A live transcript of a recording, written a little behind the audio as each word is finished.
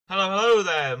Hello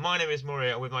there. My name is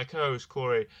Murray, and with my co-host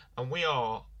Corey, and we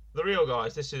are the Real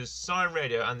Guys. This is Siren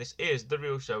Radio, and this is the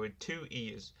Real Show with two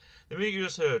E's. The music you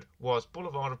just heard was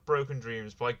 "Boulevard of Broken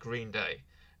Dreams" by Green Day,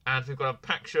 and we've got a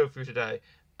packed show for you today.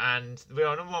 And we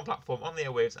are number one platform on the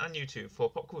airwaves and YouTube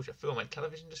for pop culture, film, and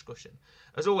television discussion.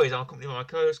 As always, I'm accompanied by my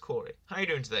co-host Corey. How are you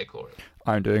doing today, Corey?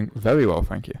 I'm doing very well,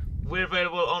 thank you. We're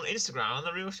available on Instagram on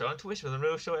The Real Show, on Twitter on The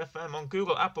Real Show FM, on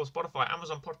Google, Apple, Spotify,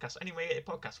 Amazon Podcasts, anywhere you get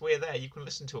your podcasts. We're there. You can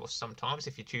listen to us sometimes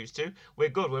if you choose to. We're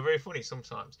good. We're very funny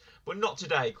sometimes. But not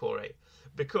today, Corey,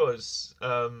 because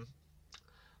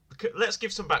let's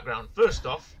give some background. First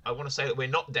off, I want to say that we're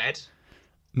not dead.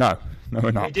 No,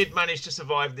 we're not. We did manage to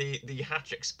survive the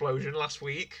hatch explosion last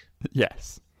week.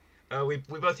 Yes. We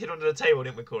both hid under the table,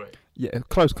 didn't we, Corey? Yeah,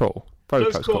 close call.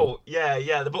 Very close call.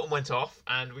 Yeah. The button went off,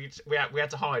 and we had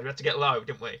to hide. We had to get low,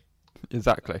 didn't we?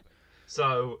 Exactly.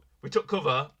 So we took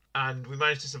cover, and we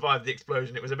managed to survive the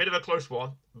explosion. It was a bit of a close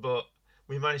one, but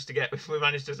we managed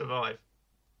to survive.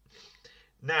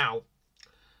 Now,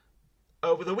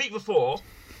 over the week before,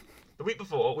 we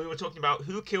were talking about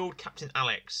Who Killed Captain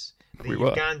Alex, the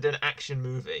Ugandan action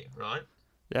movie, right?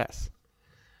 Yes.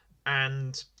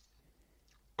 And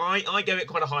I gave it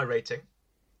quite a high rating.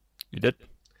 You did?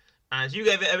 And you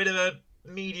gave it a bit of a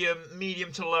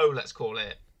medium to low, let's call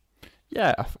it.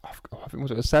 Yeah, I think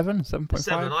was it a 7? 7.5?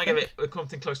 7. I gave it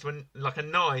something close to a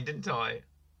 9, didn't I?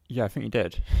 Yeah, I think you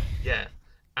did. Yeah.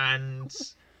 And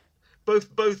both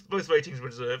ratings were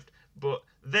deserved, but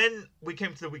then we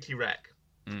came to the weekly rec.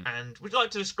 And would you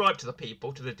like to describe to the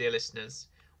people, to the dear listeners,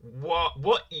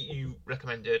 what you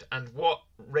recommended and what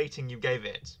rating you gave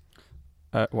it?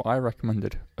 Well, I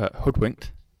recommended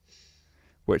Hoodwinked,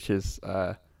 which is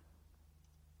a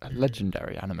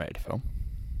legendary animated film.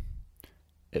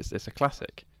 It's a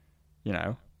classic, you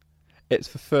know. It's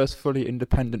the first fully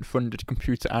independent funded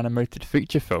computer animated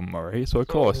feature film, Murray, so of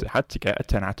course it had to get a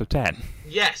 10 out of 10.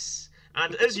 Yes,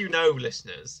 and as you know,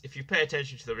 listeners, if you pay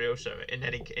attention to the Real Show in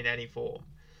any form,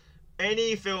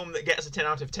 any film that gets a 10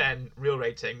 out of 10 real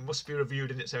rating must be reviewed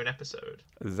in its own episode.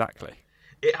 Exactly.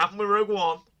 It happened with Rogue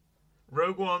One.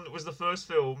 Rogue One was the first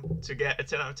film to get a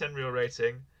 10 out of 10 real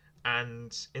rating,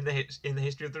 and in the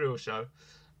history of the Real Show,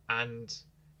 and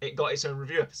it got its own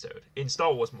review episode in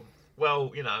Star Wars month.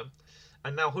 Well, you know,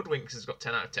 and now Hoodwinked has got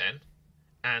 10 out of 10,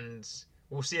 and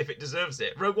we'll see if it deserves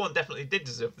it. Rogue One definitely did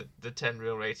deserve the 10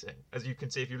 real rating, as you can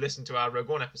see if you listen to our Rogue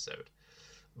One episode.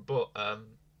 But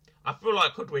I feel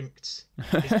like Hoodwinked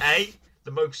is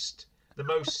the most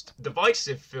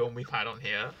divisive film we've had on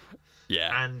here.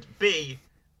 Yeah. And B,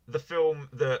 the film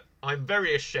that I'm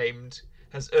very ashamed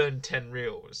has earned 10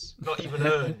 reels. Not even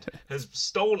earned, has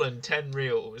stolen 10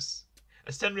 reels.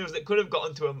 As 10 reels that could have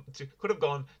gone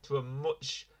to a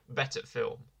much better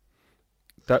film.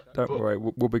 Don't worry,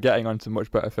 we'll be getting on to much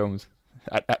better films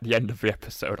at the end of the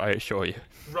episode, I assure you.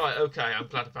 Right, okay, I'm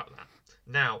glad about that.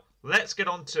 Now, let's get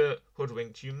on to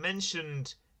Hoodwinked. You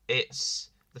mentioned it's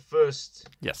the first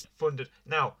funded.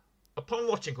 Now, upon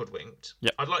watching Hoodwinked,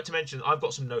 I'd like to mention I've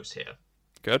got some notes here.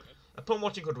 Good. Upon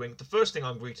watching Hoodwinked, the first thing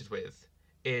I'm greeted with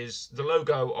is the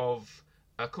logo of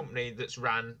a company that's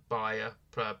ran by a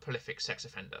prolific sex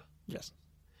offender. Yes.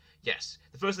 Yes.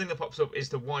 The first thing that pops up is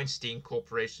the Weinstein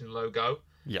Corporation logo.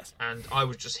 Yes. And I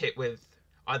was just hit with,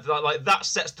 that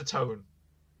sets the tone.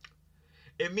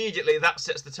 Immediately, that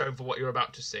sets the tone for what you're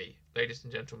about to see, ladies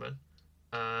and gentlemen.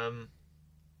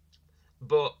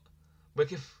 But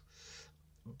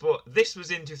this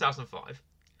was in 2005.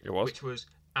 It was.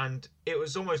 And it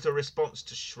was almost a response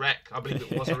to Shrek. I believe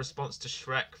it was a response to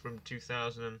Shrek from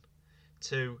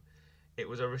 2002. It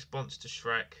was a response to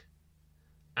Shrek,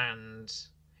 and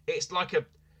it's like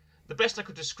the best I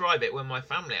could describe it when my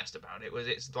family asked about it was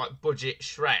it's like budget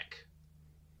Shrek.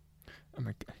 I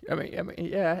mean,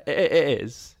 yeah, it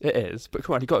is. But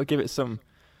come on, you got to give it some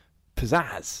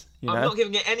pizzazz. I'm not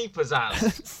giving it any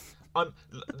pizzazz. I'm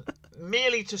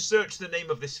merely to search the name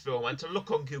of this film and to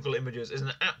look on Google Images is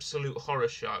an absolute horror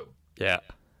show. Yeah.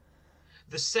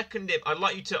 The second I'd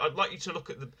like you to look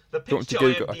at the picture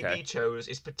IMDb chose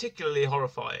is particularly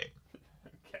horrifying.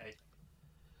 Okay.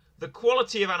 The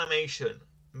quality of animation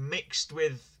mixed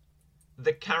with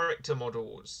the character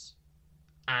models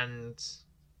and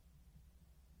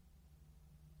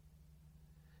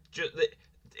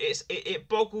it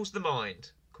boggles the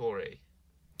mind, Corey.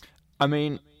 I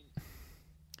mean,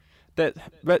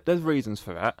 there's reasons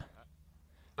for that.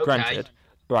 Okay. Granted,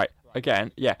 right?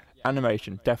 Again, yeah,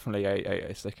 animation definitely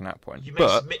a sticking out point. You may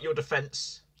submit your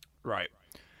defence. Right.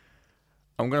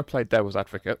 I'm going to play devil's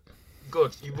advocate.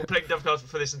 Good. You will play devil's advocate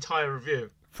for this entire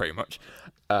review. Pretty much.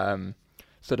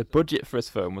 So the budget for this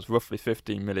film was roughly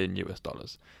 $15 million,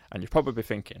 and you're probably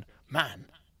thinking, man,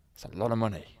 It's a lot of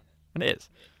money, and it is.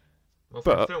 Well,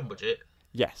 for a But film budget.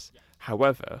 yes,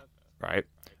 however, right.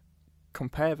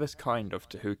 Compare this kind of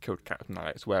to Who Killed Captain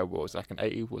Alex, where it was like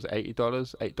was it $80?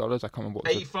 $8? I can't remember what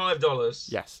was it.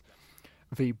 $85. Yes.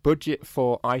 The budget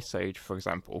for Ice Age, for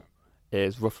example,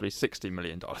 is roughly $60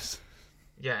 million.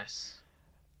 Yes.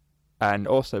 And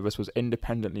also, this was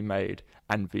independently made,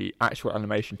 and the actual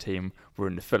animation team were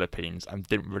in the Philippines and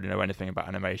didn't really know anything about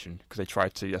animation because they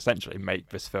tried to essentially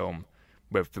make this film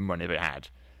with the money they had.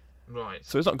 Right.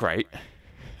 So it's not great.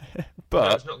 But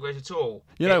no, it's not great at all.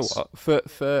 You know what?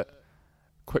 For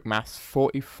quick maths,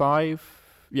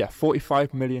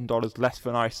 $45 million less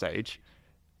than Ice Age.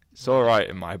 It's all right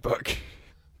in my book.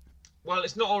 Well,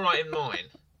 it's not all right in mine.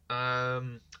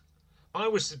 I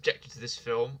was subjected to this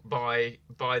film by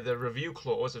the review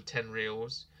clause of 10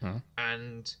 reels,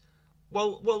 and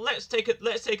well, let's take a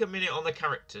minute on the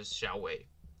characters, shall we?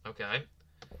 Okay.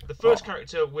 The first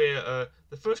character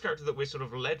that we're sort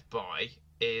of led by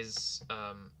is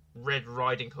Red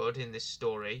Riding Hood in this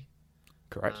story.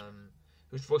 Correct.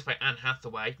 Who's voiced by Anne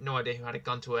Hathaway. No idea who had a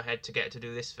gun to her head to get her to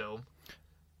do this film.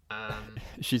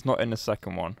 She's not in the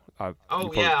second one. I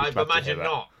imagine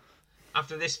not.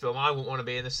 After this film, I wouldn't want to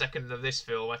be in the second of this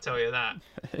film, I tell you that.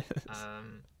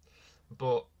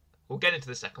 But we'll get into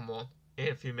the second one in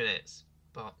a few minutes.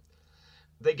 But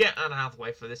they get Anne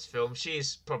Hathaway for this film.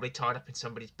 She's probably tied up in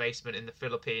somebody's basement in the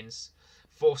Philippines,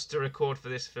 forced to record for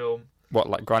this film. What,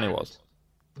 like Granny was?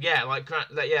 Yeah, like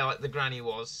the Granny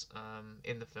was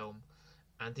in the film.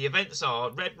 And the events are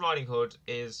Red Riding Hood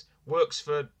works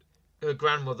for her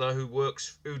grandmother who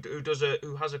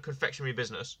has a confectionery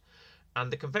business,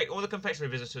 and all the confectionery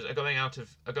businesses are going out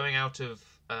of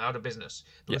business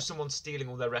because someone's stealing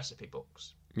all their recipe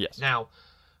books. Yes. Now,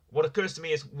 what occurs to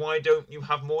me is, why don't you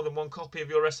have more than one copy of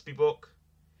your recipe book?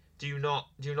 Do you not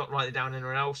write it down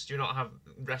anywhere else? Do you not have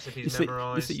recipes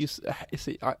memorized? You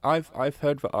see, I've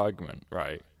heard the argument,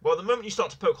 right? Well, the moment you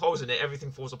start to poke holes in it,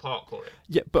 everything falls apart, Corey.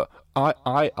 Yeah, but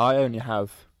I only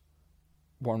have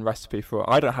one recipe for.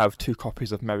 I don't have 2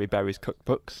 copies of Mary Berry's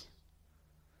cookbooks.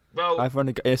 Well,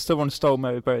 if someone stole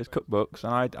Mary Berry's cookbooks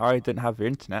and I didn't have the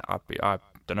internet, I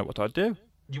don't know what I'd do.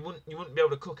 You wouldn't be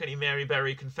able to cook any Mary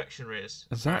Berry confectionaries.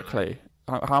 Exactly.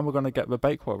 How am I going to get the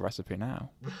Bakewell recipe now?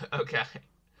 Okay.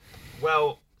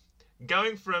 Well,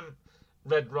 going from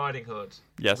Red Riding Hood,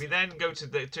 yes, we then go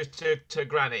to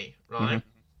Granny, right? Mm-hmm.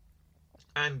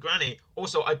 And Granny,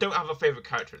 also, I don't have a favourite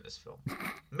character in this film.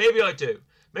 Maybe I do.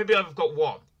 Maybe I've got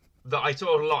one that I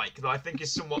sort of like, that I think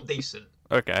is somewhat decent.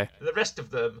 Okay. The rest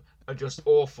of them are just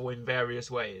awful in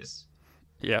various ways.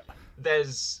 Yeah.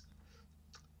 There's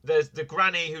the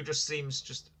Granny who just seems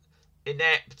just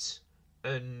inept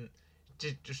and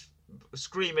just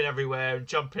screaming everywhere and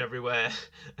jumping everywhere,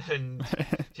 and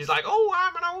she's like, "Oh,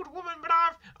 I'm an old woman, but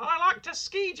I like to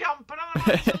ski jump and I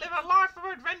like to live a life of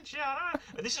adventure."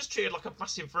 And this is treated like a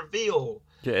massive reveal.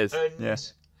 It is. And yeah.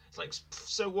 It's like,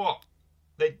 so what?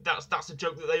 That's a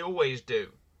joke that they always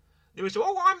do. They always say,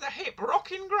 "Oh, I'm the hip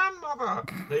rocking grandmother."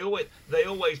 They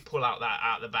always pull out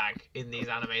the bag in these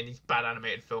bad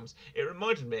animated films. It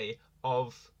reminded me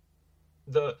of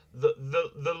the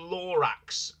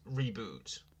Lorax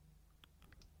reboot.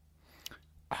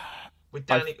 With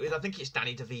Danny, I think it's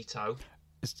Danny DeVito.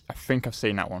 I think I've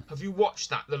seen that one. Have you watched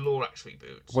the Lorax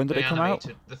reboot? When did it come out?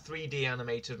 The 3D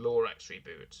animated Lorax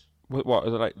reboot. What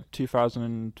was it, like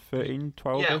 2013,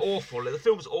 12? Yeah, awful. The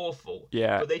film's awful.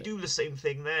 Yeah. But they do the same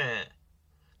thing there.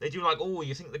 They do like, oh,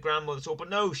 you think the grandmother's all, but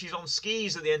no, she's on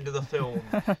skis at the end of the film.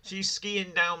 She's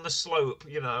skiing down the slope,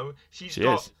 you know. She's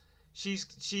got,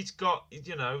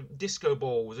 you know, disco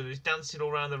balls and is dancing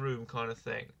all around the room kind of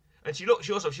thing. And she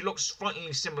looks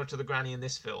frighteningly similar to the Granny in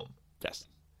this film. Yes.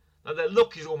 Now, their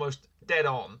look is almost dead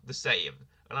on the same.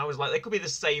 And I was like, they could be the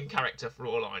same character for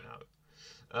all I know.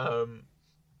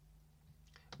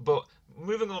 But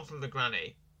moving on from the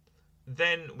Granny,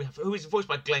 then we have, who is voiced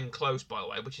by Glenn Close, by the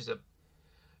way, which is a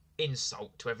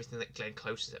insult to everything that Glenn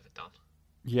Close has ever done.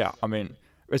 Yeah, I mean,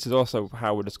 this is also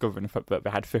how we're discovering the fact that they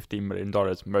had $15 million,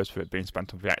 most of it being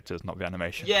spent on the actors, not the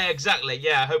animation. Yeah, exactly.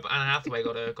 Yeah, I hope Anne Hathaway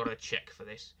got a check for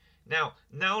this. Now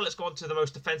let's go on to the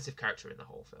most offensive character in the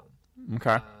whole film.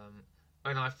 Okay.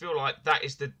 And I feel like that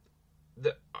is the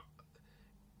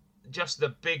just the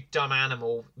big dumb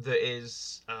animal that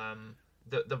is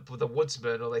the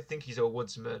woodsman, or they think he's a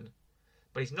woodsman,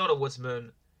 but he's not a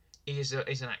woodsman. He's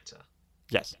an actor.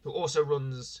 Yes. Who also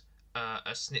runs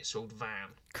a schnitzeled van.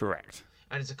 Correct.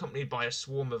 And is accompanied by a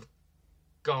swarm of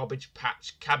Cabbage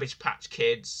Patch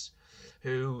kids,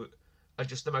 who are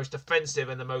just the most offensive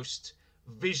and the most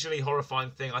visually horrifying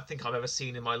thing I think I've ever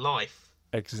seen in my life.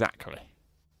 Exactly.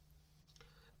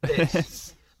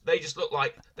 They just look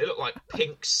like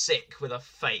pink sick with a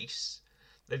face.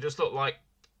 They look like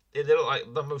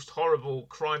the most horrible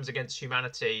crimes against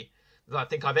humanity that I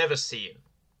think I've ever seen.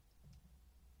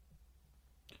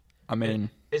 I mean,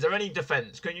 is there any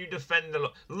defense? Can you defend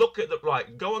the look at the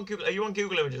right? Go on Google. Are you on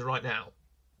Google Images right now?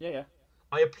 yeah.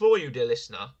 I implore you, dear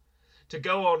listener, to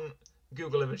go on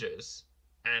Google Images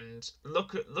and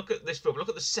look at this film. Look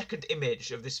at the second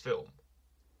image of this film.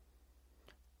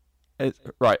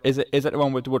 Right, is it the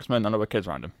one with the woodsman and other kids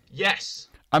around him? Yes.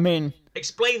 I mean,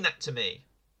 explain that to me.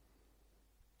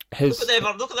 Look at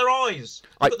their eyes.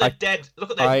 Look at their dead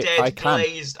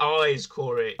glazed eyes,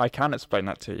 Corey. I can explain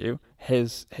that to you.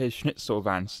 His schnitzel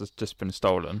van has just been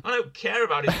stolen. I don't care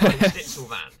about his schnitzel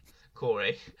van,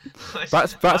 Corey.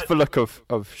 That's the look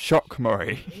of shock,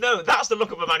 Murray. No, that's the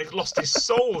look of a man who's lost his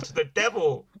soul to the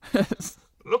devil.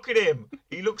 Look at him.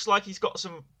 He looks like he's got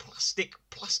some plastic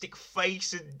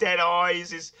face and dead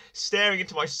eyes. Is staring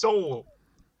into my soul.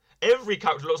 Every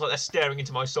character looks like they're staring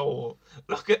into my soul.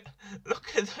 Look at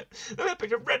that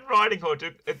picture of Red Riding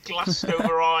Hood. A glassed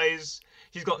over eyes.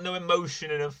 She's got no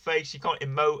emotion in her face. She can't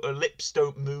emote. Her lips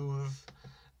don't move.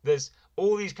 There's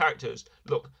all these characters.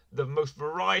 Look, the most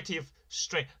variety of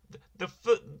strength.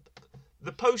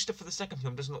 The poster for the second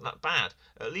film doesn't look that bad.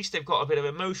 At least they've got a bit of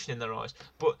emotion in their eyes.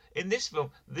 But in this film,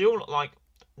 they all look like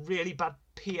really bad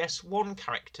PS1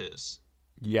 characters.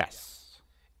 Yes.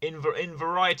 In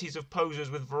varieties of poses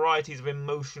with varieties of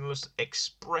emotionless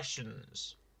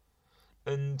expressions.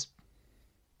 And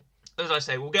as I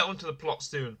say, we'll get onto the plot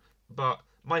soon, but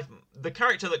the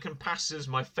character that can pass as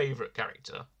my favourite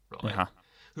character, right? Yeah.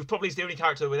 Who probably is the only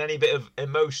character with any bit of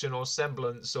emotion or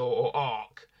semblance or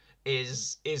arc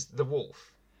is the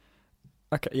wolf.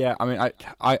 Okay, yeah, I mean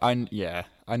I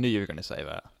knew you were going to say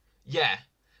that. Yeah,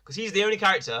 because he's the only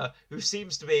character who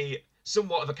seems to be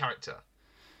somewhat of a character.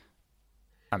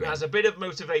 Who has a bit of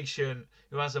motivation,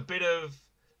 who has a bit of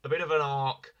an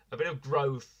arc, a bit of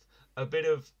growth, a bit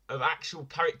of actual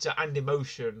character and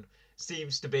emotion,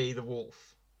 seems to be the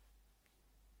wolf.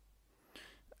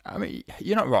 I mean,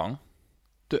 you're not wrong.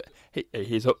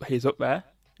 He's up there.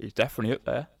 He's definitely up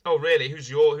there. Oh really?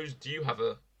 Do you have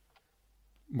a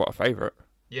a favourite?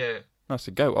 Yeah. That's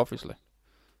the goat, obviously.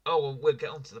 Oh well, we'll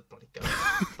get onto the bloody goat.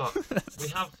 But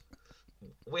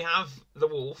we have the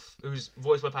wolf, who's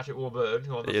voiced by Patrick Warburton,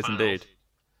 who I'm a fan indeed. of.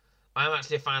 I am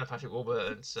actually a fan of Patrick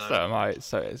Warburton, so am I.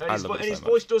 His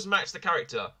voice does match the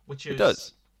character, which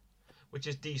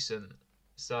is decent.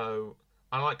 So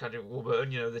I like Patrick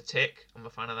Warburton. The Tick. I'm a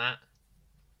fan of that.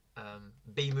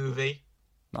 B-movie.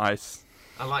 Nice.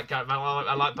 I like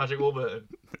Patrick Warburton.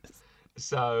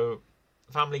 So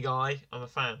Family Guy. I'm a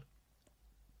fan.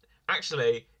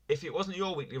 Actually, if it wasn't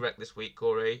your weekly rec this week,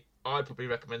 Corey, I'd probably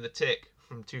recommend The Tick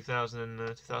from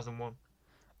 2001.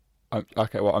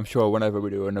 Okay, well, I'm sure whenever we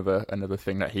do another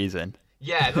thing that he's in.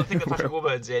 Yeah, another thing that Patrick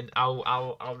Warburton's in,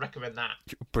 I'll recommend that.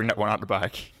 Bring that one out the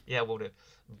bag. Yeah, we'll do.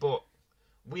 But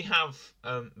we have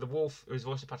the wolf, who's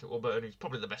voiced by Patrick Warburton, who's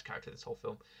probably the best character in this whole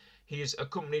film. He is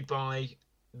accompanied by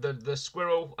the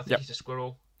squirrel. I think he's a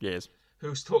squirrel. Yes.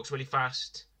 Who talks really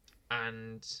fast,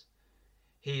 and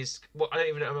he's I don't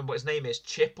even remember what his name is.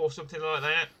 Chip or something like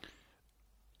that.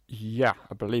 Yeah,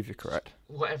 I believe you're correct.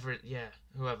 Whoever.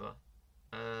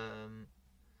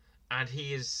 And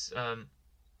he is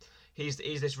he's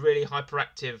this really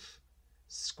hyperactive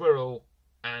squirrel,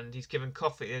 and he's given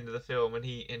coffee at the end of the film, and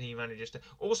he manages to.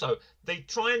 Also, they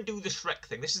try and do the Shrek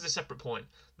thing. This is a separate point.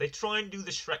 They try and do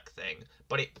the Shrek thing,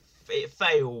 but it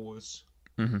fails.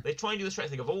 Mm-hmm. They try and do the Shrek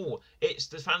thing of it's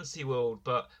the fantasy world,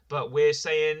 but we're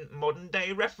saying modern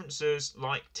day references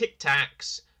like Tic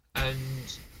Tacs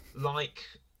and like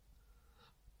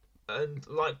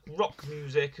rock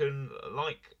music and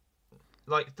like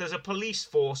there's a police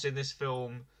force in this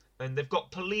film, and they've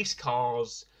got police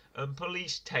cars and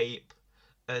police tape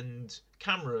and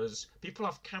cameras. People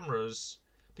have cameras.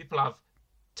 People have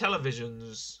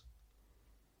televisions.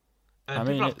 And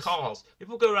people have cars.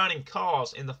 People go around in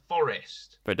cars in the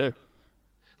forest. They do.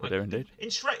 They do indeed. In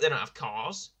Shrek, they don't have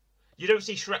cars. You don't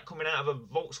see Shrek coming out of a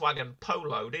Volkswagen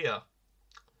Polo, do you?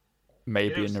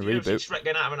 Maybe in the reboot. You don't see Shrek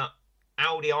getting out of an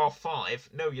Audi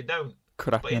R5. No, you don't.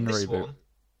 Could happen in the reboot.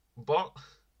 But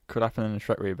could happen in the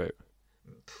Shrek reboot.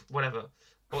 Whatever.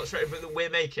 What Shrek reboot that we're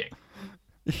making?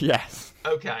 Yes.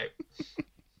 Okay.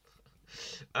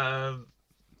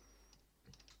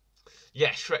 Yeah,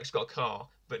 Shrek's got a car,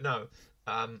 but no.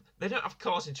 They don't have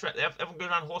cars in Shrek. Everyone goes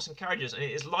around horse and carriages, and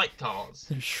it is like cars.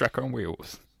 Shrek on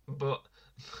wheels. But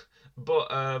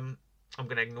I'm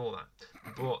gonna ignore that.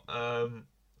 But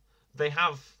they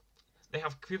have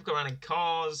people go around in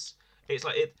cars. It's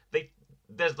like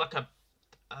there's like a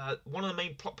one of the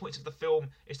main plot points of the film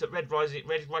is that Red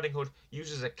Riding Hood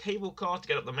uses a cable car to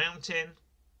get up the mountain.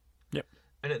 Yep.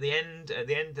 And at the end,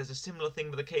 there's a similar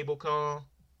thing with a cable car.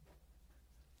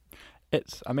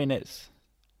 It's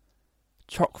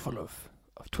chock full of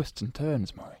twists and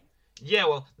turns, Murray. Yeah,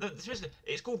 well,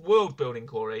 it's called world building,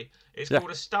 Corey. It's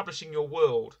called establishing your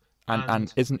world.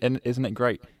 And isn't it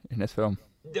great in this film?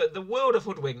 The world of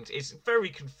Hoodwinked is very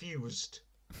confused.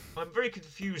 I'm very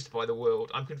confused by the world.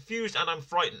 I'm confused and I'm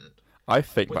frightened. I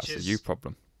think that's a you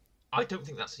problem. I don't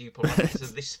think that's a you problem. I think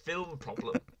it's a this film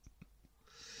problem.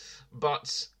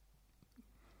 But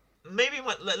maybe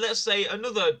let's say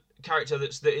another character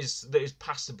that is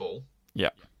passable.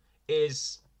 Yeah.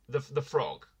 Is the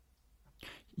frog.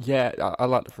 Yeah, I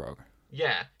like the frog.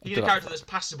 Yeah, he's a character that's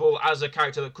passable as a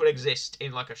character that could exist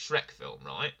in like a Shrek film,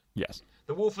 right? Yes.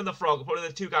 The wolf and the frog are probably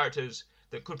the two characters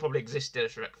that could probably exist in a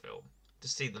Shrek film. To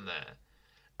see them there.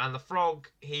 And the frog,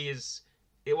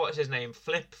 what is his name?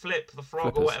 Flip the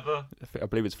frog. Flippers. Or whatever. I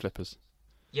believe it's Flippers.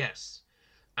 Yes.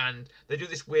 And they do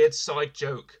this weird side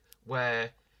joke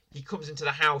where he comes into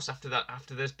the house after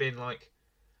there's been like...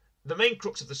 The main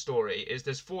crux of the story is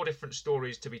there's 4 different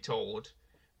stories to be told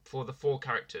for the 4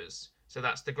 characters. So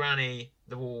that's the granny,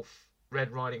 the wolf,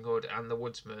 Red Riding Hood, and the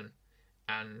woodsman.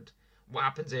 And what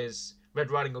happens is Red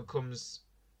Riding Hood comes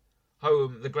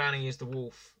home, the granny is the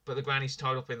wolf, but the granny's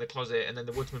tied up in the closet, and then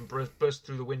the woodsman bursts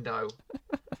through the window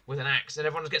with an axe, and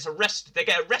everyone gets arrested. They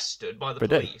get arrested by the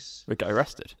police. They get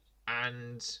arrested.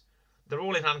 And they're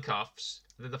all in handcuffs.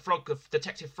 And then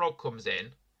Detective Frog comes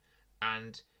in,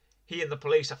 and he and the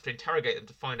police have to interrogate them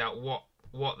to find out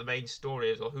what the main story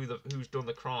is, or who's done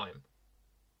the crime.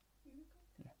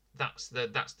 That's the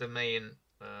main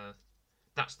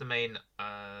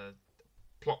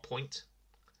plot point.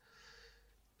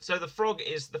 So the frog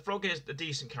is a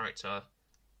decent character,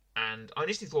 and I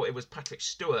initially thought it was Patrick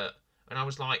Stewart, and I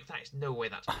was like, "That is no way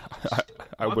that's Patrick Stewart."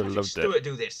 I would have loved it. Stewart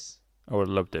do this? I would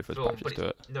have loved it if it was Patrick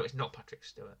Stewart. No, it's not Patrick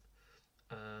Stewart.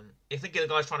 You think the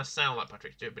guy's trying to sound like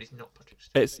Patrick Stewart, but he's not Patrick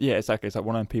Stewart. It's like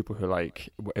one of them people who like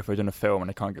if they're doing a film and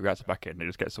they can't get the actor back in, they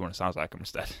just get someone who sounds like him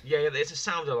instead. Yeah, it's a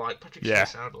sound-alike. Patrick Stewart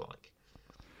sound-alike.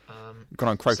 Gone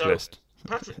on Craigslist.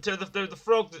 So the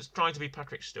frog that's trying to be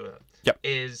Patrick Stewart. Yep.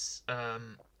 Is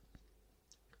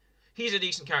he's a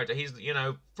decent character. He's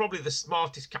probably the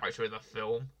smartest character in the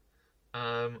film.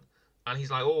 And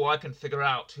he's like, I can figure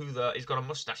out he's got a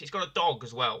mustache. He's got a dog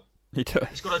as well. He does.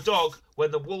 He's got a dog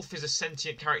when the wolf is a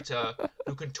sentient character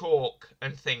who can talk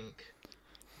and think.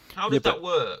 How does that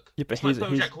work? Yeah, but it's like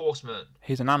BoJack Horseman.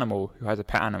 He's an animal who has a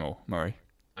pet animal, Murray.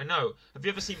 I know. Have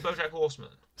you ever seen BoJack Horseman?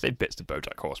 Say bits to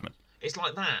BoJack Horseman. It's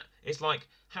like that. It's like,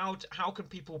 how can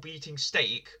people be eating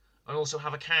steak and also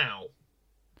have a cow?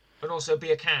 And also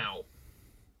be a cow?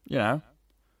 You know.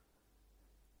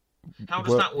 How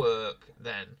does that work,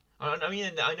 then? I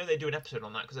mean, I know they do an episode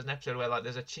on that, because there's an episode where like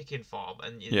there's a chicken farm,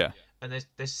 and and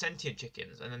there's sentient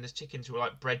chickens, and then there's chickens who are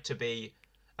like bred to be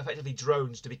effectively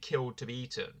drones to be killed to be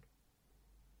eaten.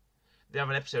 They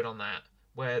have an episode on that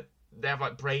where they have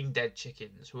like brain dead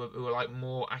chickens who are like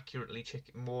more accurately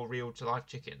more real to life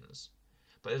chickens,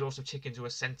 but there's also chickens who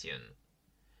are sentient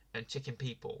and chicken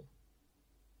people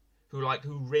who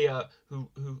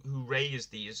raise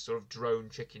these sort of drone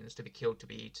chickens to be killed to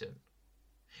be eaten.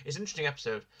 It's an interesting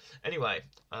episode. Anyway,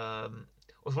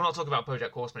 we're not talking about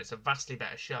BoJack Horseman. It's a vastly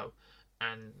better show,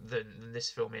 than this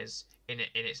film is in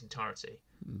its entirety.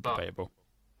 Debatable.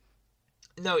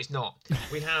 No, it's not.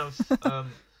 We have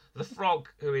the frog,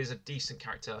 who is a decent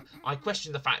character. I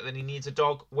question the fact that he needs a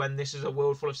dog when this is a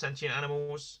world full of sentient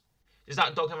animals. Is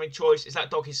that dog having a choice? Is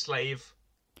that dog his slave?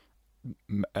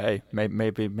 Hey,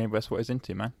 maybe that's what he's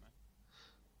into, man.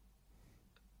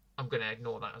 I'm going to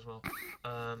ignore that as well.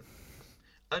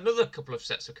 Another couple of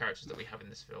sets of characters that we have in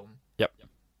this film. Yep.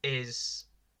 Is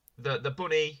the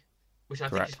bunny, which I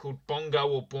think is called Bongo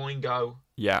or Boingo.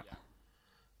 Yeah.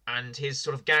 And his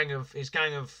gang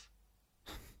of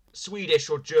Swedish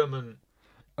or German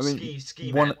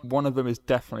ski men. One of them is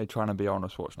definitely trying to be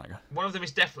Arnold Schwarzenegger. One of them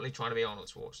is definitely trying to be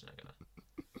Arnold Schwarzenegger.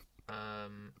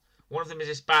 One of them is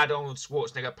this bad Arnold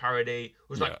Schwarzenegger parody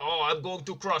who's like, I'm going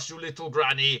to crush you, little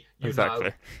granny. Exactly.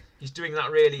 Know. He's doing that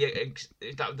really,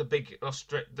 the big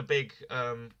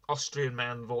Austrian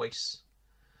man voice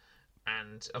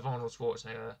of Arnold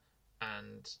Schwarzenegger.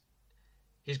 And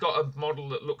he's got a model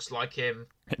that looks like him.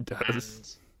 It does.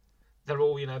 And they're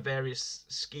all, various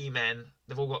ski men.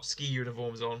 They've all got ski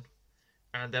uniforms on.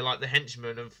 And they're like the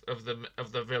henchmen of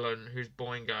the villain, who's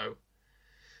Boingo.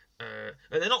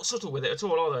 And they're not subtle with it at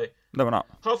all, are they? No, we're not.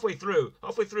 Halfway through,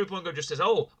 Pongo just says,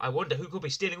 "Oh, I wonder who could be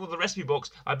stealing all the recipe books.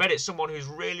 I bet it's someone who's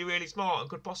really, really smart and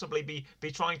could possibly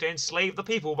be trying to enslave the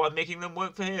people by making them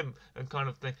work for him," and kind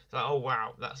of thing. It's like, oh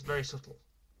wow, that's very subtle.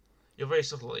 You're very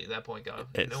subtle at that point, Go.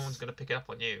 No one's gonna pick it up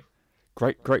on you.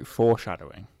 Great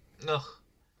foreshadowing. Ugh.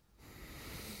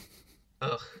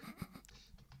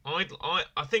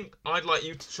 I think I'd like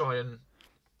you to try and.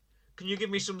 Can you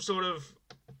give me some sort of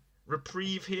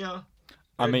reprieve here?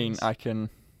 I mean, I can.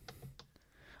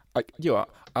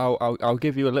 I'll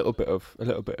give you a little bit of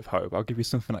hope. I'll give you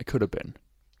something that could have been.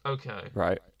 Okay.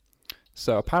 Right.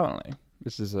 So apparently,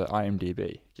 this is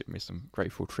IMDb. Give me some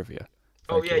grateful trivia.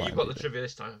 Oh yeah, you've got the trivia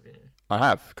this time, haven't you? I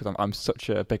have, because I'm such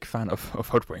a big fan of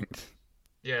Hoodwinked.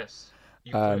 Yes.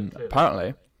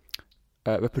 Apparently,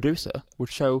 the producer would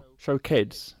show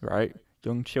kids, right,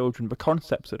 young children, the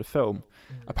concepts of the film.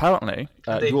 Apparently,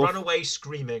 they run away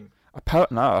screaming.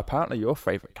 Apparently your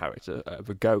favourite character,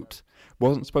 the goat,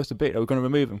 wasn't supposed to be. They were going to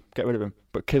remove him, get rid of him,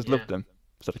 but kids loved him,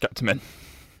 so they kept him in.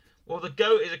 Well, the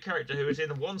goat is a character who is in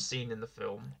one scene in the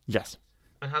film. Yes.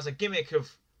 And has a gimmick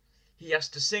of he has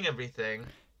to sing everything.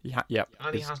 Yep.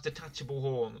 And he has detachable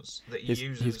horns that he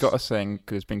uses. He's got to sing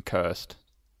because he's been cursed.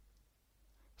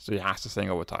 So he has to sing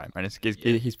all the time. And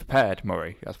he's prepared,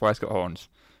 Murray. That's why he's got horns.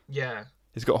 Yeah.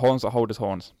 He's got horns that hold his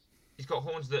horns. He's got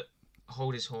horns that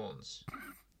hold his horns.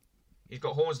 He's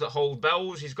got horns that hold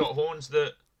bells. He's got horns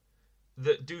that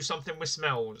do something with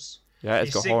smells. Yeah,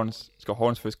 he's got horns. He's got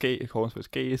horns for his keys. Horns for his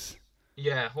keys.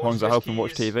 Yeah, horns that help him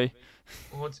watch TV.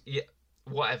 Horns, yeah,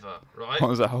 whatever, right?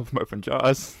 Horns that help him open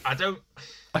jars. I don't.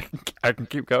 I can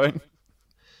keep going.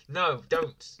 No,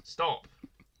 don't stop.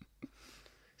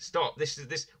 Stop. This.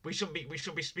 We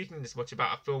shouldn't be speaking this much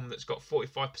about a film that's got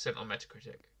 45% on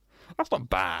Metacritic. That's not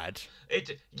bad.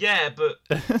 Yeah, but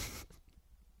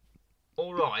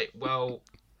all right. Well,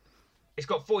 it's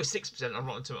got 46% on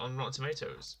Rotten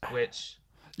Tomatoes, which.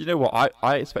 You know what?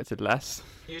 I expected less.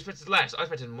 You expected less. I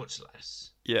expected much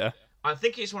less. Yeah. I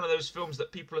think it's one of those films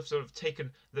that people have sort of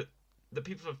taken that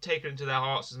people have taken into their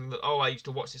hearts and that, oh, I used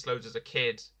to watch this loads as a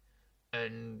kid,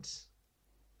 and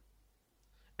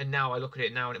now I look at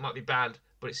it now and it might be bad,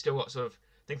 but it's still got sort of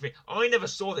thing for me. I never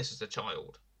saw this as a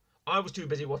child. I was too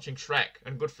busy watching Shrek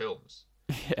and good films.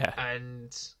 Yeah.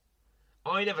 And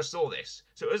I never saw this.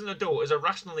 So as an adult, as a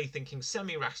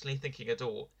semi-rationally thinking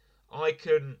adult, I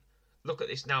can look at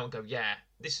this now and go, yeah,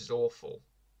 this is awful.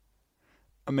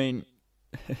 I mean,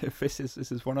 this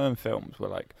is one of them films where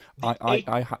like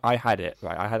I had it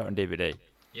right. I had it on DVD.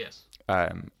 Yes.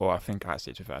 Or I think I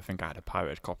had a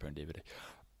pirated copy on DVD.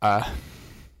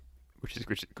 Which is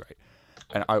great.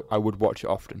 And I would watch it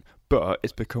often. But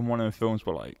it's become one of the films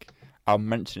where like I'll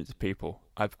mention it to people.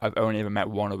 I've only ever met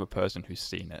one other person who's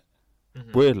seen it.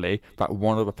 Mm-hmm. Weirdly, that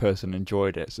one other person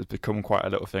enjoyed it, so it's become quite a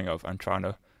little thing of I'm trying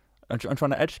to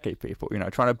educate people,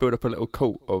 trying to build up a little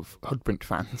cult of Hoodwinked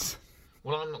fans.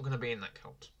 Well, I'm not going to be in that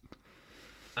cult.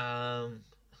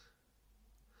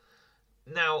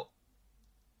 Now,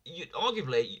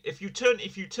 arguably, if you turn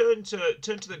to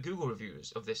the Google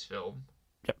reviews of this film,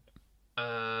 yep.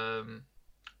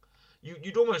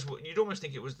 You'd almost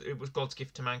think it was God's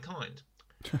gift to mankind,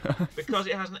 because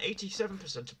it has an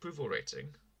 87% approval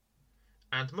rating,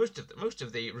 and most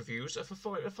of the reviews are for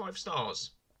 5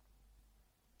 stars.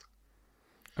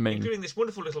 I mean, including this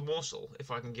wonderful little morsel, if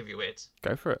I can give you it.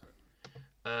 Go for it.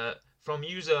 From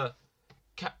user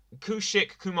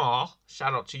Kushik Kumar.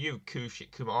 Shout out to you,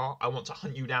 Kushik Kumar. I want to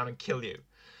hunt you down and kill you.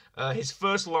 His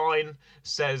first line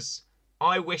says,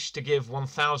 "I wish to give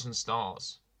 1,000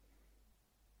 stars."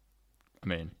 I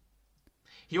mean,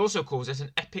 he also calls it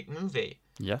an epic movie.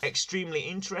 Yes. Extremely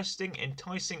interesting,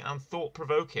 enticing, and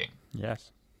thought-provoking.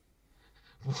 Yes.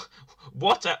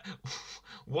 What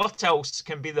else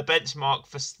can be the benchmark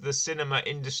for the cinema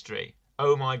industry?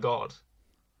 Oh my god.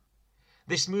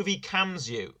 This movie calms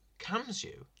you. Calms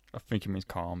you? I think it means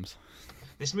calms.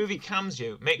 This movie calms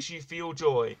you, makes you feel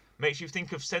joy, makes you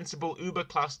think of sensible Uber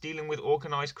class dealing with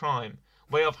organised crime,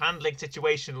 way of handling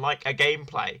situation like a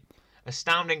gameplay,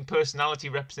 astounding personality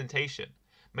representation,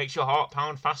 makes your heart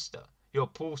pound faster, your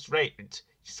pulse rate,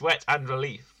 sweat and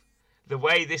relief. The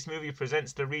way this movie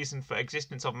presents the reason for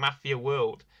existence of Mafia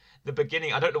World. The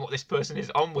beginning, I don't know what this person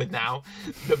is on with now.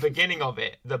 The beginning of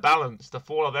it, the balance, the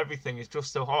fall of everything is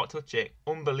just so heart-touching.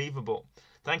 Unbelievable.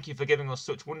 Thank you for giving us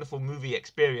such wonderful movie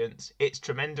experience. It's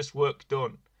tremendous work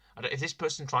done. Is this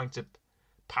person trying to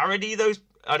parody those?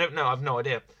 I don't know. I've no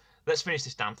idea. Let's finish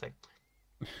this damn thing.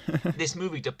 This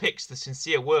movie depicts the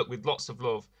sincere work with lots of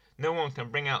love. No one can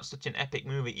bring out such an epic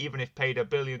movie even if paid $1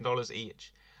 billion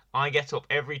each. I get up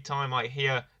every time I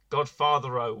hear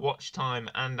Godfather-o, watch time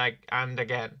and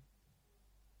again.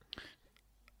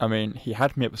 I mean, he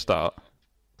had me at the start.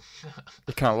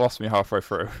 He kind of lost me halfway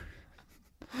through.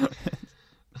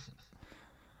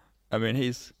 I mean,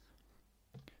 he's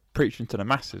preaching to the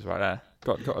masses right there.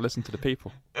 Got to listen to the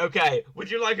people. Okay, would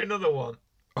you like another one?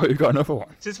 Oh, you got another one?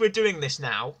 Since we're doing this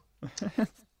now,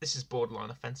 this is borderline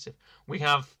offensive. We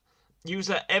have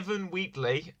user Evan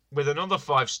Wheatley with another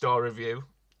 5-star review.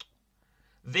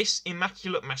 This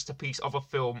immaculate masterpiece of a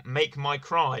film make my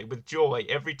cry with joy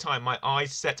every time my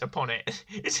eyes set upon it.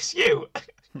 Is this you?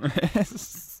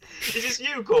 Is this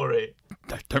you, Corey?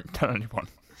 Don't tell anyone.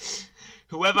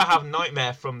 Whoever have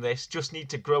nightmare from this just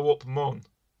need to grow up, mon.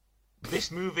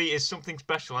 This movie is something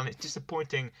special, and it's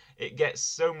disappointing it gets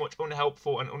so much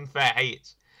unhelpful and unfair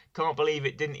hate. Can't believe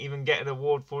it didn't even get an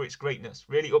award for its greatness.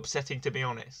 Really upsetting, to be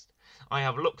honest. I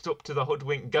have looked up to the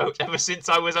Hoodwinked goat ever since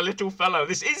I was a little fellow.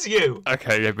 This is you!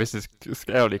 Okay, yeah, this is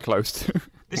scarily close to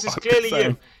This is clearly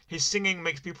you. His singing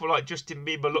makes people like Justin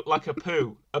Bieber look like a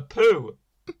poo. A poo!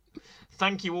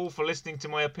 Thank you all for listening to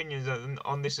my opinions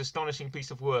on this astonishing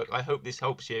piece of work. I hope this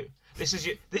helps you. This is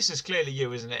you. This is clearly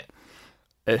you, isn't it?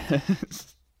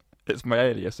 It's my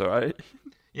alias, alright?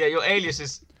 Yeah, your alias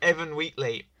is Evan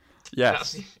Wheatley.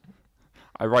 Yes.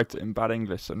 I write it in bad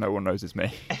English so no one knows it's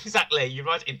me. Exactly. You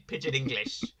write it in pidgin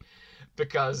English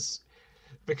because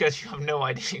you have no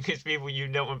idea, because people you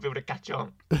don't want people to catch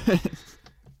on.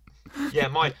 Yeah,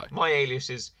 my alias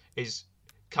is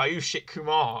Kayushik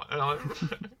Kumar,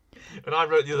 and I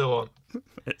wrote the other one.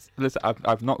 Listen,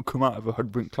 I've not come out of a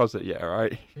hoodwinked closet yet,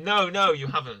 alright? No, you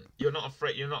haven't. You're not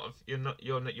afraid.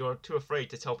 You're too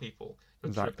afraid to tell people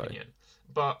your true opinion.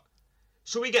 But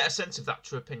shall we get a sense of that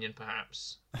true opinion,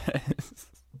 perhaps,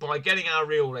 by getting our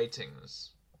real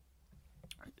ratings?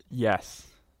 Yes.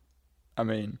 I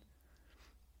mean,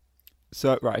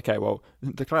 so right, okay. Well,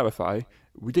 to clarify,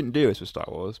 we didn't do this with Star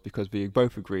Wars because we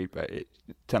both agreed that it's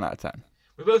 10 out of 10.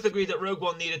 We both agreed that Rogue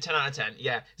One needed 10 out of 10.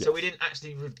 Yeah. Yes. So we didn't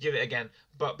actually give it again,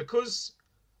 but because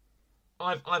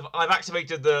I've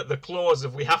activated the clause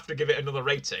of we have to give it another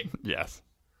rating. Yes.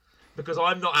 Because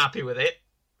I'm not happy with it,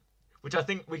 which I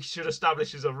think we should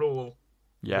establish as a rule.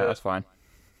 Yeah, that's fine.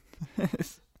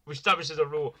 We established as a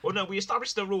rule. Well, no, we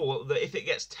established a rule that if it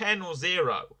gets 10 or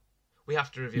 0, we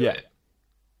have to review it.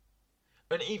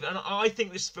 And I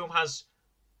think this film has.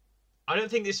 I don't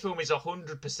think this film is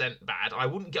 100% bad.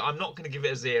 I'm not going to give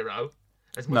it a 0,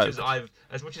 as much as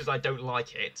I don't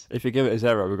like it. If you give it a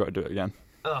 0, we've got to do it again.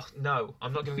 Ugh, no,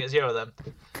 I'm not giving it a 0 then.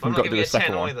 I'm not giving it a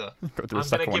 10 either. You've got to do a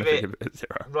second one if you give it a 0.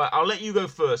 Right, I'll let you go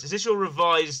first. Is this your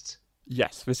revised?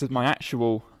 Yes, this is my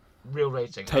actual real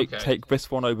rating. Take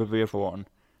this one over the other one.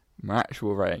 My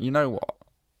actual rating. You know what?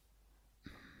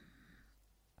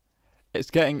 It's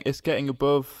getting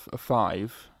above a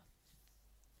 5.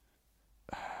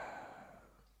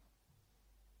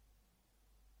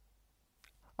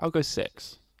 I'll go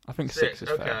 6. I think 6 is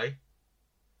fair.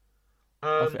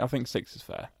 I think 6 is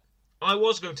fair. I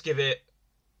was going to give it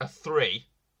a 3.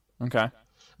 Okay.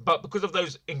 But because of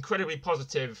those incredibly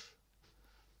positive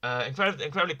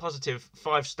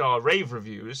 5-star rave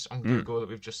reviews on Google that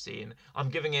we've just seen, I'm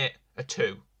giving it a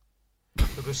 2.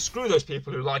 Because screw those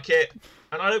people who like it,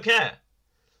 and I don't care.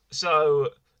 So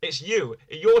it's you.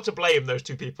 You're to blame. Those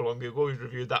 2 people on Google who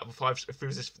reviewed that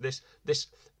through this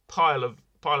pile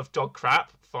of dog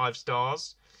crap. 5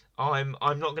 stars. I'm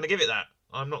not going to give it that.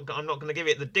 I'm not going to give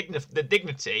it the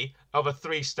dignity of a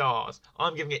 3 stars.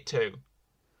 I'm giving it 2,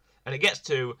 and it gets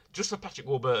 2 just for Patrick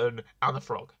Warburton and the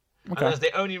frog. Okay. And that's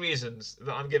the only reasons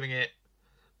that I'm giving it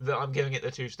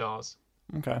the 2 stars.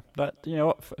 Okay, but you know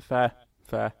what? Fair.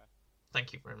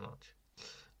 Thank you very much.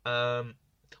 I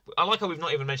like how we've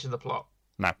not even mentioned the plot.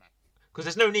 No. Because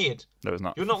there's no need. There is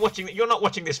not. You're not watching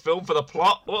this film for the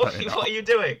plot. What are you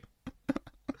doing?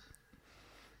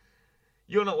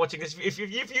 You're not watching this. If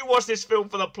you watch this film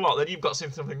for the plot, then you've got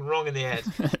something wrong in the head.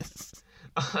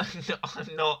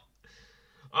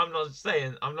 I'm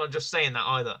not just saying that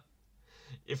either.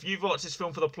 If you've watched this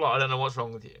film for the plot, I don't know what's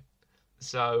wrong with you.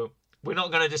 So we're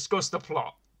not going to discuss the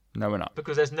plot. No, we're not.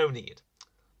 Because there's no need.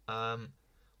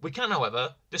 We can,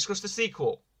 however, discuss the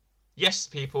sequel. Yes,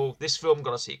 people, this film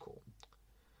got a sequel.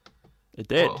 It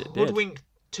did. Hoodwinked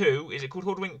 2. Is it called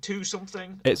Hoodwinked 2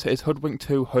 something? It's Hoodwinked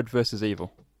 2, Hood versus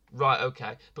Evil. Right,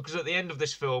 okay. Because at the end of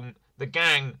this film, the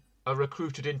gang are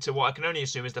recruited into what I can only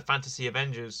assume is the Fantasy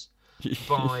Avengers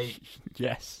by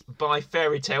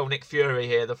Fairy Tale Nick Fury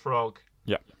here, the frog.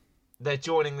 Yeah. They're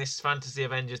joining this Fantasy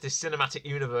Avengers, this cinematic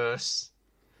universe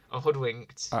of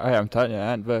Hoodwinked. I am telling you,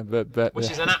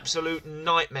 which is an absolute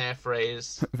nightmare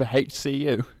phrase. The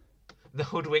HCU. The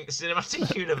Hoodwinked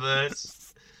Cinematic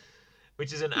Universe,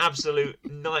 which is an absolute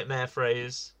nightmare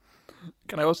phrase.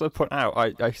 Can I also point out,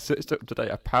 I searched up today,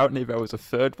 apparently there was a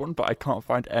third one, but I can't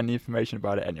find any information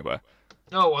about it anywhere.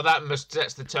 Oh, well, that must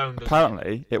sets the tone, doesn't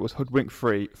Apparently, it was Hoodwinked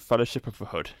 3, Fellowship of the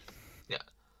Hood. Yeah,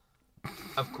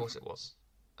 of course it was.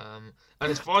 And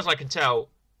as far as I can tell,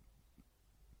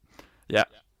 yeah,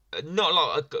 not a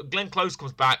lot. Glenn Close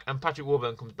comes back and Patrick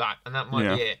Warburton comes back, and that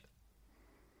might be it.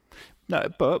 No,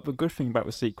 but the good thing about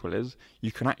the sequel is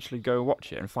you can actually go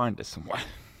watch it and find it somewhere.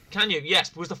 Can you? Yes,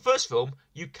 because the first film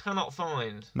you cannot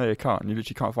find. No, you can't. You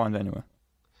literally can't find it anywhere.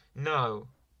 No.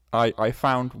 I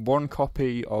found one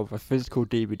copy of a physical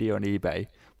DVD on eBay,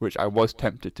 which I was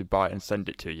tempted to buy and send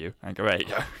it to you, and go, there you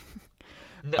go.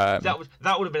 No, that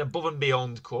would have been above and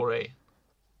beyond, Corey.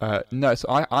 No,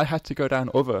 so I had to go down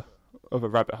other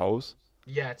rabbit holes.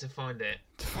 Yeah, to find it.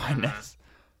 To find this.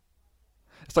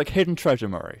 It's like hidden treasure,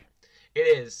 Murray. It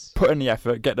is. Put in the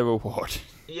effort, get the reward.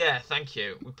 Yeah, thank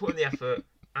you. We put in the effort,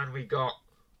 and we got...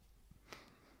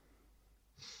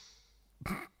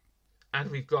 And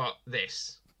we've got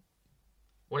this.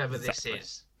 Whatever exactly. This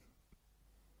is.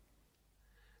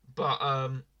 But,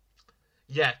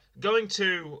 yeah, going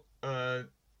to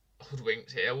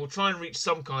Hoodwinked here, we'll try and reach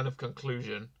some kind of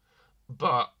conclusion.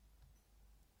 But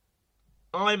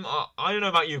I don't know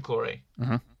about you, Corey,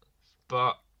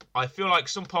 but I feel like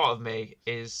some part of me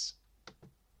is,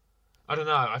 I don't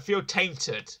know, I feel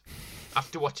tainted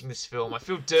after watching this film. I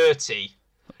feel dirty.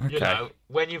 Okay. You know,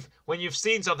 when you've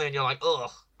seen something and you're like,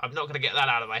 ugh, I'm not going to get that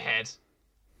out of my head.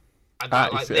 And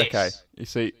like this. Okay, you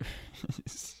see,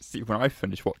 when I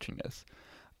finish watching this,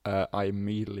 I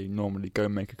immediately normally go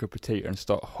make a cup of tea and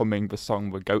start humming the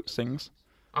song the goat sings.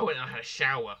 I went and I had a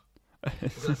shower.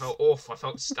 Because I felt awful.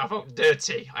 I felt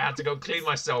dirty. I had to go clean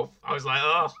myself. I was like,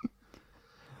 oh,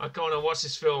 I can't want to watch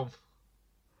this film.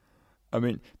 I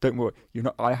mean, don't worry.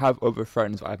 I have other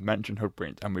friends that I've mentioned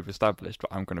Hoodwinked and we've established,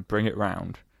 but I'm going to bring it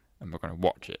round and we're going to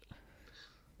watch it.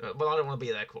 Well, I don't want to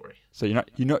be there, Corey. So you're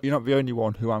not the only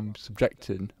one who I'm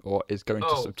subjecting or is going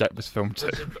to subject this film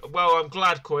to. Well, I'm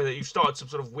glad, Corey, that you've started some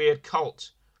sort of weird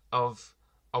cult of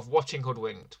watching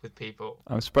Hoodwinked with people.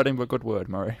 I'm spreading the good word,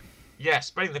 Murray. Yeah,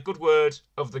 spreading the good word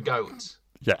of the goat.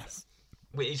 Yes.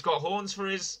 He's got horns for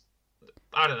his...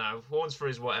 I don't know. Horns for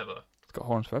his whatever. He's got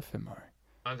horns for everything, Murray.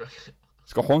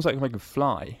 He's got horns that can make him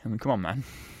fly. I mean, come on, man.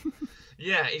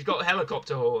 Yeah, he's got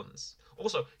helicopter horns.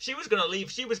 Also, she was gonna leave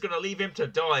him to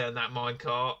die on that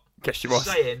minecart. Guess she was.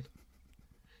 Saying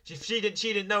she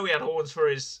didn't know he had horns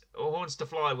to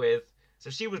fly with, so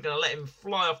she was gonna let him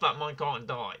fly off that minecart and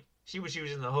die. She was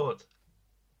using the hood.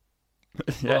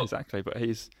 Yeah, exactly. But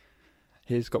he's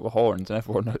got the horns, and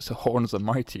everyone knows the horns are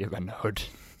mightier than the hood.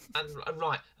 And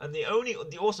right, and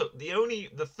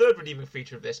the third redeeming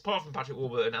feature of this, apart from Patrick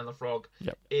Warburton and the frog,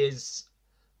 is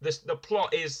this. The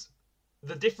plot is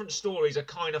the different stories are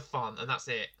kind of fun, and that's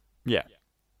it. Yeah.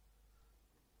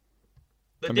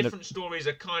 Different stories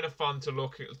are kind of fun to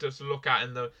look at,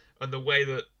 and the way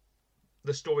that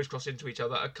the stories cross into each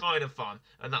other are kind of fun,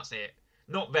 and that's it.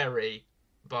 Not very,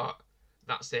 but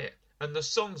that's it. And the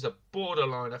songs are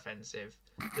borderline offensive.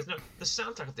 The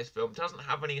soundtrack of this film doesn't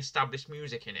have any established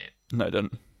music in it. No, it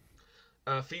doesn't.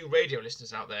 For you radio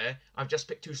listeners out there, I've just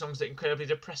picked two songs that are incredibly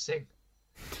depressing.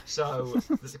 So,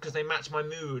 because they match my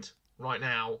mood right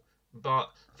now. But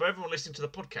for everyone listening to the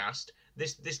podcast,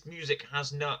 this music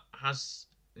has no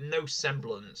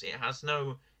semblance.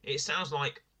 It sounds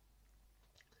like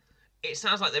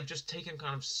they've just taken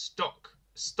kind of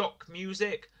stock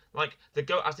music. Like the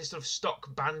goat has this sort of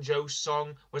stock banjo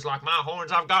song, was like,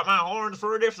 I've got my horns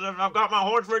for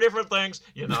different things,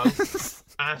 you know.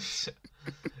 And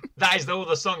that is all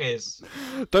the song is.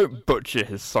 Don't butcher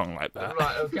his song like that.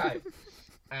 Right, okay.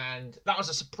 And that was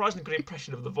a surprisingly good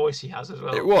impression of the voice he has as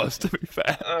well. It was, to be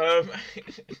fair.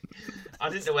 I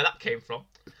didn't know where that came from.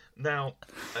 Now,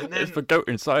 and then, it's the goat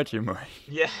inside you, Murray.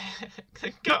 Yeah,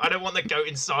 I don't want the goat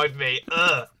inside me.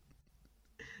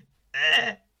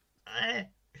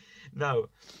 No,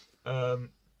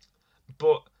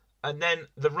 but and then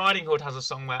the Riding Hood has a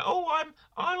song where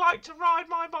I like to ride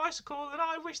my bicycle and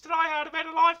I wish that I had a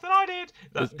better life than I did.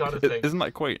 That kind of thing. Isn't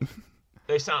that Queen?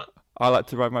 They sound. I like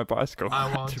to ride my bicycle.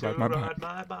 I want to ride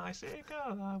my bicycle.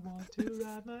 I want to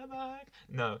ride my bike.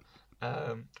 No,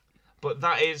 but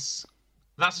that's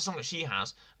a song that she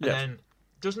has. And then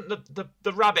doesn't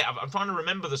the rabbit? I'm trying to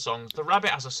remember the songs. The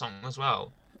rabbit has a song as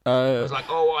well. It's like,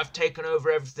 I've taken over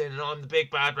everything, and I'm the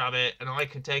big bad rabbit, and I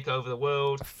can take over the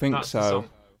world. I think so.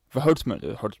 The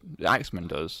Axeman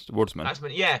does. The woodsman.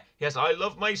 Axeman, yeah. Yes, I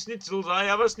love my schnitzels. I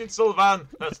have a schnitzel van.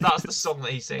 That's the song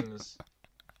that he sings.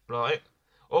 Right?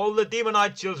 All the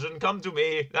demon-eyed children come to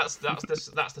me. That's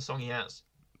the song he has.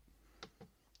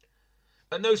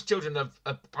 And those children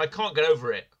I can't get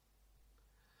over it.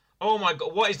 Oh my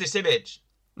god, what is this image?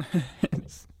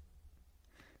 It's-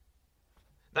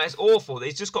 That is awful.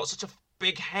 He's just got such a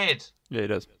big head. yeah, it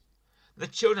does. The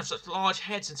children have such large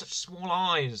heads and such small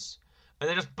eyes, and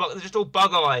they're just all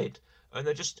bug-eyed, and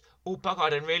they're just all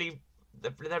bug-eyed and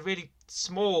they're really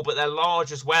small, but they're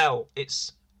large as well.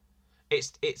 It's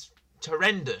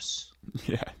horrendous.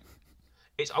 Yeah.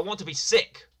 I want to be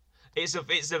sick. It's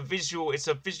a visual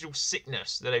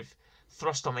sickness that they've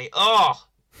thrust on me. Oh,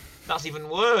 that's even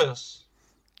worse.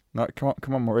 No,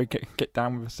 come on, Murray, get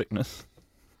down with the sickness.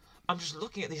 I'm just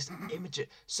looking at these images.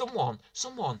 Someone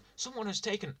has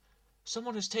taken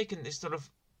this sort of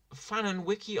fan and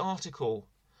wiki article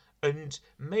and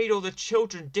made all the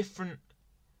children different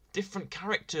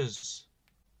characters.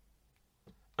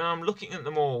 And I'm looking at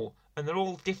them all, and they're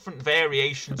all different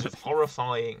variations of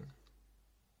horrifying.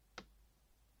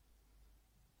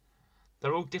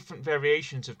 They're all different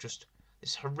variations of just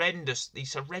these horrendous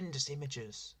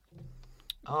images.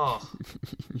 Oh.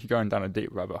 You're going down a deep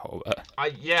rabbit hole there.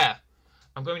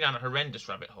 I'm going down a horrendous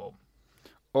rabbit hole.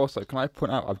 Also, can I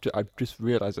point out, I've just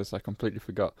realised this, I completely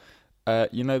forgot.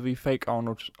 You know the fake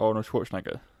Arnold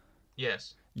Schwarzenegger?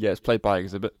 Yes. Yeah, it's played by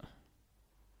Exhibit.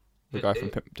 The guy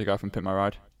from Pimp My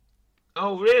Ride.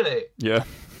 Oh, really? Yeah.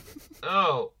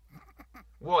 Oh.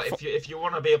 What, if you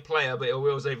want to be a player but your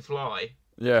wheels ain't fly?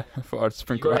 Yeah, I thought I'd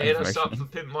sprinkle You that hit us information. up for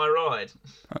Pimp My Ride.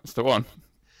 That's the one.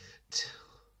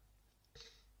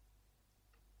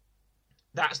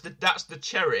 That's the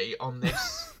cherry on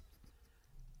this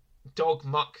dog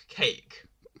muck cake,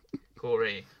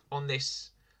 Corey. On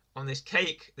this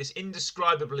cake, this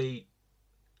indescribably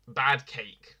bad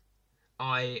cake.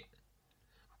 I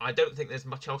don't think there's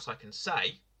much else I can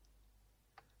say.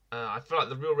 I feel like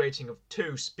the real rating of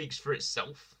 2 speaks for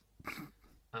itself.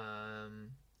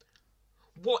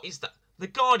 What is that? The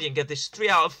Guardian gave this 3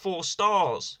 out of 4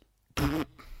 stars.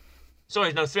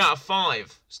 Sorry, no, 3 out of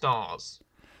 5 stars.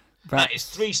 That is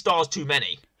 3 stars too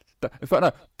many. In fact,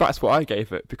 no, that's what I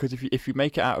gave it, because if you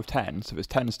make it out of 10, so if it's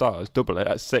 10 stars, double it,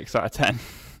 that's 6 out of 10.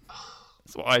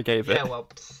 That's what I gave it. Yeah, well.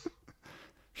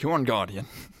 Come on, Guardian.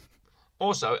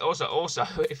 Also,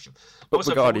 if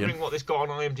Guardian. wondering what this got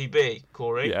on IMDb,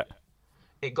 Corey. Yeah.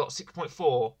 It got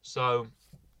 6.4, so...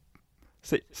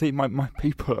 See, my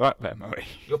people are out there, Murray.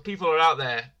 Your people are out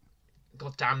there.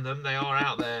 God damn them, they are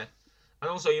out there. And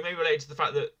also, you may relate to the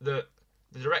fact that the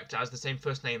director has the same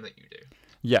first name that you do.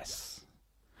 Yes.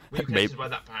 Were you connected by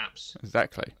that, perhaps?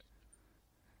 Exactly.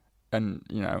 And,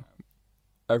 you know,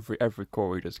 every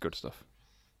Corey does good stuff.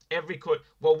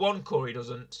 Well, one Corey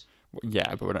doesn't. Well,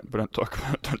 yeah, but we don't talk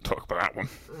about that one.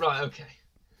 Right, okay.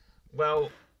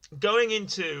 Well, going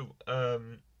into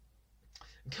the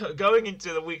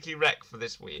weekly rec for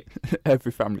this week.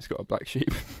 Every family's got a black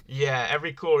sheep. Yeah,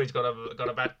 every Corey's got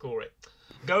a bad Corey.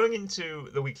 Going into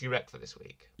the weekly rec for this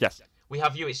week. Yes. We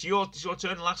have you. It's your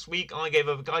turn. Last week, I gave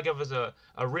us a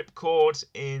ripcord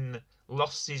in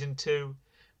Lost Season 2,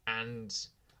 and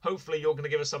hopefully you're going to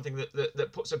give us something that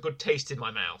puts a good taste in my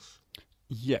mouth.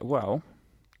 Yeah. Well,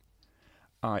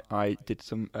 I did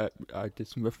some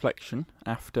reflection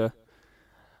after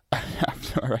I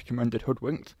recommended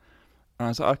Hoodwinked, and I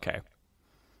was like, okay,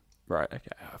 right,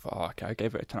 okay. I thought, okay, I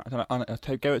gave it a 10 out of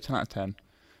 10. I gave it a 10 out of 10.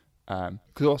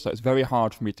 Because also it's very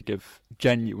hard for me to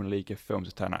genuinely give films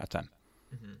a 10 out of 10.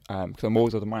 Because I'm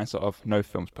always of the mindset of no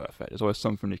film's perfect. There's always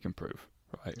something you can improve,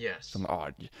 right? Yes. So I'm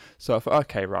like, oh. So I thought,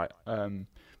 okay, right.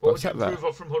 What would you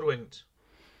improve from Hoodwinked?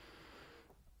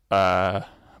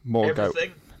 More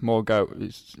Everything? More go.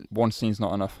 One scene's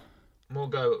not enough. More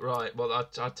go, right. Well,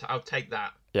 I'll take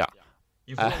that. Yeah.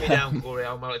 You've let me down, Corey.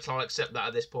 I'll accept that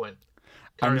at this point.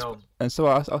 Carry on. And so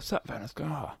I sat there and I was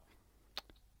going,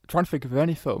 trying to think of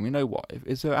any film. You know what?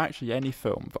 Is there actually any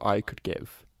film that I could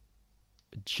give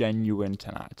a genuine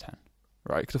 10 out of 10?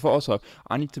 Right? Because I thought also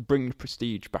I need to bring the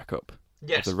prestige back up.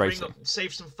 Yes,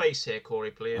 save some face here,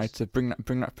 Corey, please. I had to bring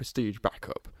that prestige back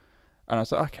up, and I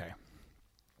was like, okay.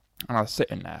 And I was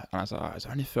sitting there, and I was like, is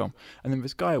there any film? And then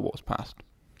this guy walks past,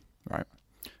 right?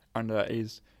 And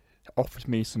he's offered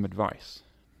me some advice,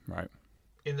 right?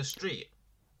 In the street.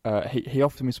 He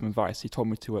offered me some advice. He told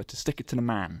me to stick it to the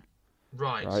man.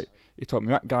 Right. He told me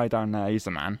that guy down there, he's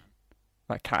the man.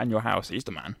 That cat in your house, he's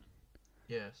the man.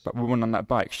 Yes. That woman on that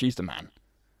bike, she's the man.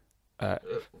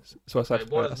 So I said,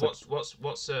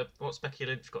 what's Becky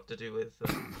Lynch got to do with the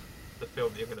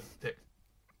film that you're going to pick?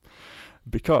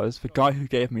 Because the guy who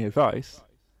gave me advice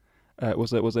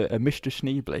was a Mr.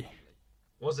 Schneebly.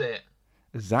 Was it?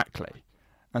 Exactly.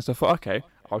 And so I thought, okay,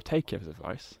 I'll take his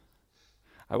advice.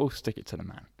 I will stick it to the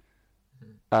man.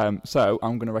 So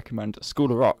I'm going to recommend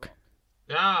School of Rock.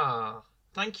 Ah,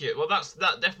 thank you. Well,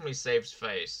 that definitely saves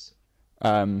face.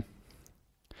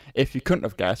 if you couldn't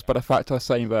have guessed, by the fact I was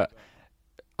saying that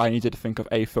I needed to think of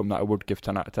a film that I would give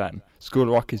 10 out of 10, School of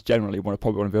Rock is generally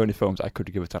probably one of the only films I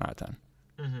could give a 10 out of 10.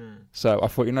 Mm-hmm. So I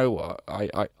thought, you know what,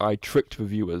 I tricked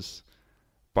reviewers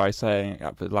by saying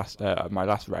at the my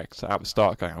last rec, so at the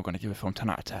start, going, I'm going to give a film 10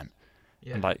 out of 10,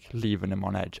 and like leaving them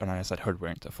on edge. And then I said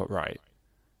Hoodwinked. I thought, right,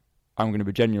 I'm going to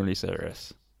be genuinely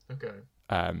serious. Okay.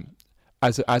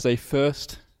 As a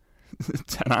first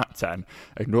 10 out of 10,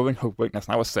 ignoring Hoodwinked, that's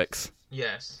now a 6.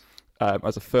 Yes.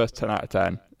 As a first 10 out of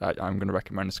 10, I'm going to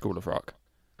recommend The School of Rock.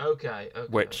 Okay.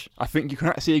 Which I think you can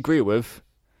actually agree with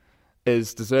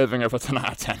is deserving of a 10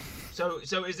 out of 10.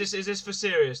 So is this for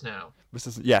serious now? This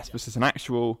is an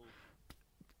actual.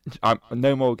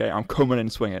 No more game. I'm coming in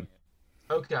swinging.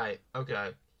 Okay.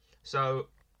 So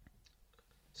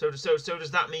does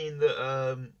that mean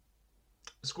that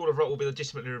School of Rock will be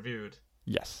legitimately reviewed?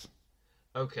 Yes.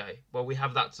 Okay. Well, we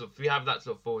have that to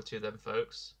look forward to then,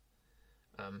 folks.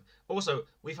 Also,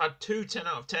 we've had 2 10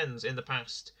 out of 10s in the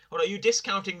past. Are you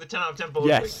discounting the 10 out of 10 for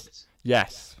Hoodwinked?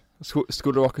 Yes. School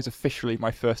of Rock is officially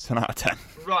my first 10 out of 10.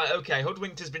 Right, okay.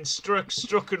 Hoodwinked has been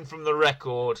strucken from the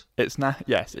record. It's now,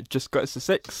 yes, it just got us a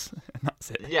 6, and that's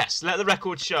it. Yes, let the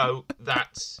record show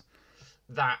that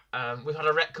we've had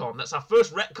a retcon. That's our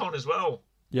first retcon as well.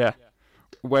 Yeah.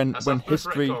 When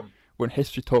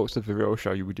history talks of the real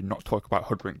show, we did not talk about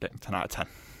Hoodwinked getting 10 out of 10.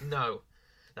 No.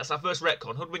 That's our first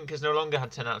retcon. Hoodwinked has no longer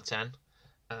had 10 out of 10.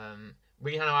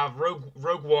 We now have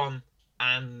Rogue One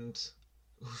and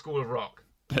School of Rock.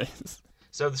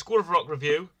 So the School of Rock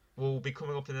review will be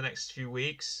coming up in the next few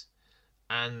weeks,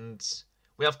 and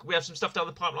we have some stuff down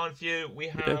the pipeline for you. We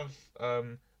have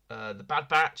the Bad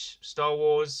Batch, Star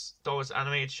Wars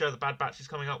animated show. The Bad Batch is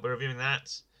coming up. We're reviewing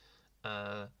that.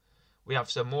 We have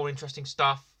some more interesting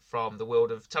stuff from the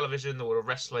world of television, the world of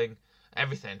wrestling,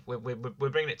 everything. We're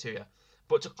bringing it to you.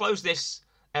 But to close this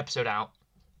episode out,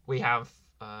 we have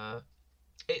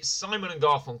it's Simon and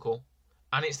Garfunkel,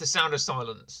 and it's The Sound of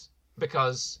Silence,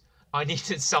 because I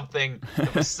needed something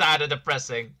that was sad and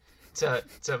depressing to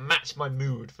match my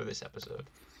mood for this episode.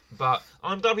 But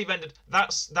I'm glad we've ended.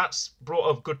 That's brought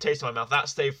a good taste to my mouth. That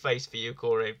saved face for you,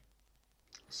 Corey.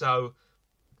 So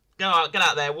get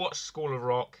out there, watch School of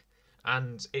Rock,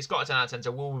 and it's got a 10 out of 10,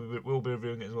 so we'll be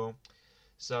reviewing it as well.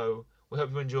 So we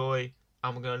hope you enjoy,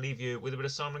 and we're going to leave you with a bit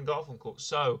of Simon and Garfunkel.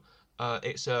 So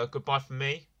it's a goodbye from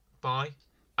me, bye,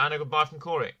 and a goodbye from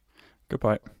Corey.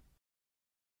 Goodbye.